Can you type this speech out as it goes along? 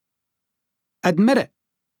Admit it.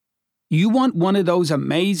 You want one of those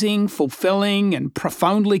amazing, fulfilling, and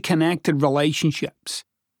profoundly connected relationships.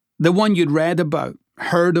 The one you'd read about,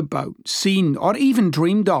 heard about, seen, or even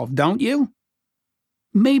dreamed of, don't you?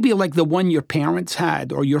 Maybe like the one your parents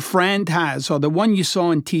had, or your friend has, or the one you saw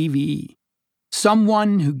on TV.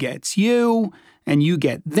 Someone who gets you, and you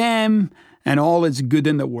get them, and all is good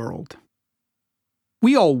in the world.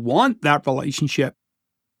 We all want that relationship.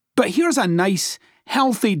 But here's a nice,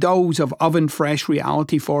 healthy dose of oven-fresh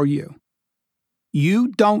reality for you. You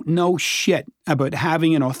don't know shit about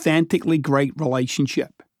having an authentically great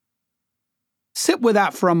relationship. Sit with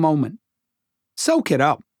that for a moment. Soak it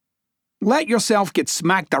up. Let yourself get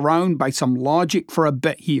smacked around by some logic for a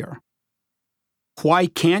bit here. Why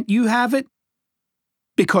can't you have it?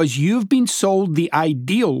 Because you've been sold the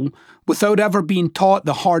ideal without ever being taught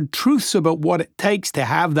the hard truths about what it takes to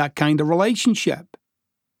have that kind of relationship.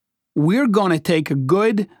 We're going to take a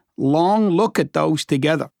good, long look at those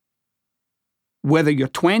together. Whether you're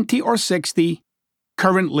 20 or 60,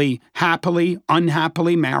 currently happily,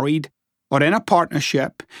 unhappily married, or in a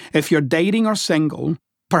partnership, if you're dating or single,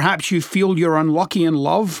 perhaps you feel you're unlucky in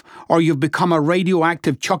love, or you've become a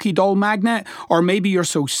radioactive Chucky doll magnet, or maybe you're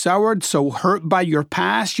so soured, so hurt by your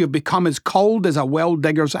past, you've become as cold as a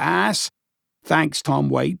well-digger's ass. Thanks, Tom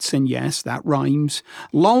Waits, and yes, that rhymes.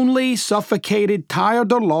 Lonely, suffocated,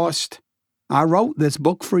 tired, or lost. I wrote this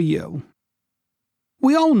book for you.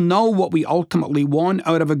 We all know what we ultimately want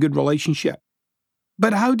out of a good relationship.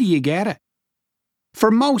 But how do you get it? For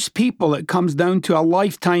most people, it comes down to a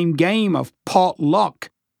lifetime game of pot luck,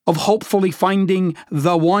 of hopefully finding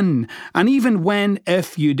the one. And even when,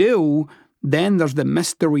 if you do, then there's the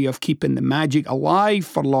mystery of keeping the magic alive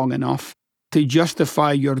for long enough to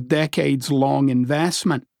justify your decades-long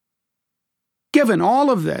investment. Given all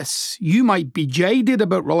of this, you might be jaded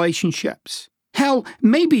about relationships. Hell,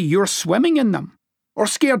 maybe you're swimming in them, or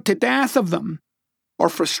scared to death of them, or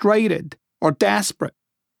frustrated, or desperate,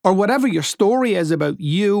 or whatever your story is about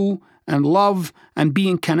you and love and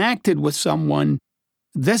being connected with someone.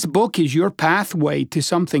 This book is your pathway to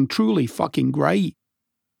something truly fucking great.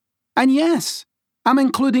 And yes, I'm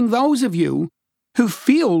including those of you who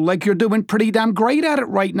feel like you're doing pretty damn great at it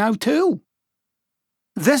right now too.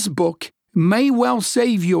 This book may well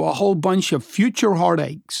save you a whole bunch of future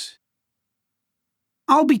heartaches.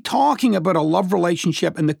 I'll be talking about a love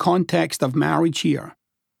relationship in the context of marriage here.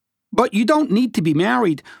 But you don't need to be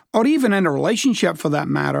married, or even in a relationship for that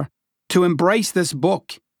matter, to embrace this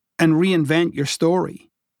book and reinvent your story.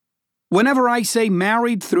 Whenever I say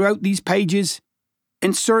married throughout these pages,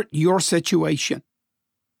 insert your situation.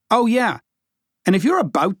 Oh yeah, and if you're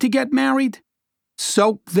about to get married,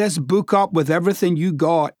 soak this book up with everything you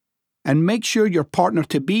got and make sure your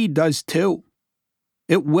partner-to-be does too.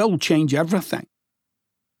 It will change everything.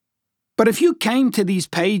 But if you came to these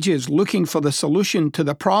pages looking for the solution to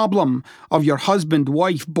the problem of your husband,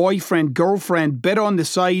 wife, boyfriend, girlfriend, bit on the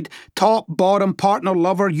side, top, bottom, partner,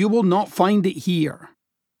 lover, you will not find it here.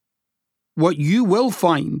 What you will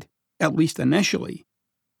find, at least initially,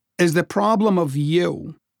 is the problem of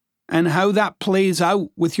you and how that plays out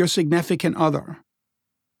with your significant other.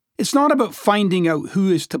 It's not about finding out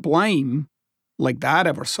who is to blame, like that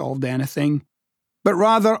ever solved anything, but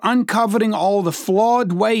rather uncovering all the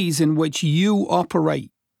flawed ways in which you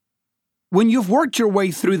operate. When you've worked your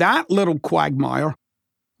way through that little quagmire,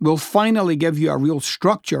 we'll finally give you a real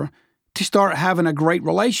structure to start having a great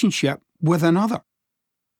relationship with another.